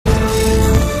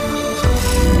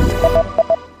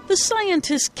The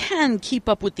scientists can keep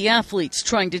up with the athletes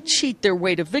trying to cheat their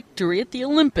way to victory at the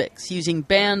Olympics using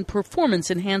banned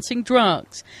performance-enhancing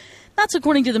drugs. That's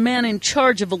according to the man in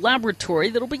charge of a laboratory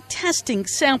that'll be testing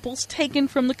samples taken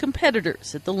from the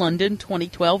competitors at the London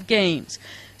 2012 Games.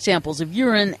 Samples of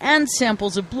urine and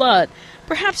samples of blood,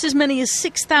 perhaps as many as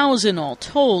 6,000 all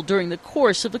told during the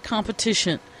course of the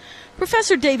competition.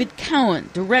 Professor David Cowan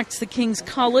directs the King's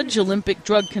College Olympic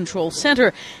Drug Control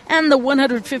Center and the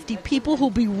 150 people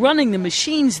who'll be running the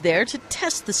machines there to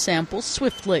test the samples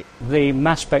swiftly. The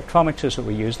mass spectrometers that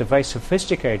we use, the very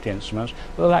sophisticated instruments,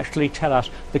 will actually tell us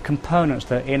the components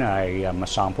that are in a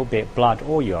sample, be it blood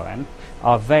or urine,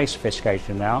 are very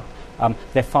sophisticated now.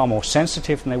 They're far more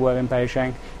sensitive than they were in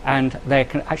Beijing, and they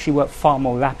can actually work far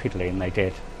more rapidly than they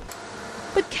did.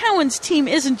 But Cowan's team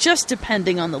isn't just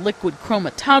depending on the liquid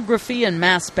chromatography and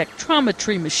mass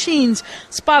spectrometry machines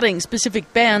spotting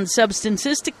specific banned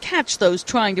substances to catch those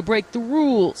trying to break the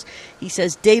rules. He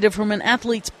says data from an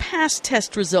athlete's past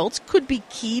test results could be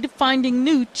key to finding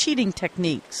new cheating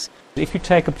techniques. If you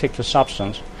take a particular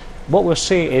substance, what we'll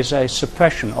see is a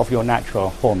suppression of your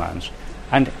natural hormones.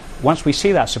 And once we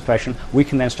see that suppression, we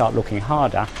can then start looking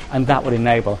harder, and that would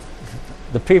enable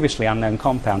the previously unknown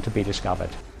compound to be discovered.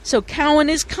 So Cowan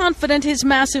is confident his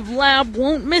massive lab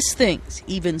won't miss things,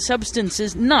 even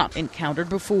substances not encountered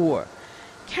before.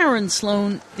 Karen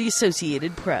Sloan, The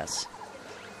Associated Press.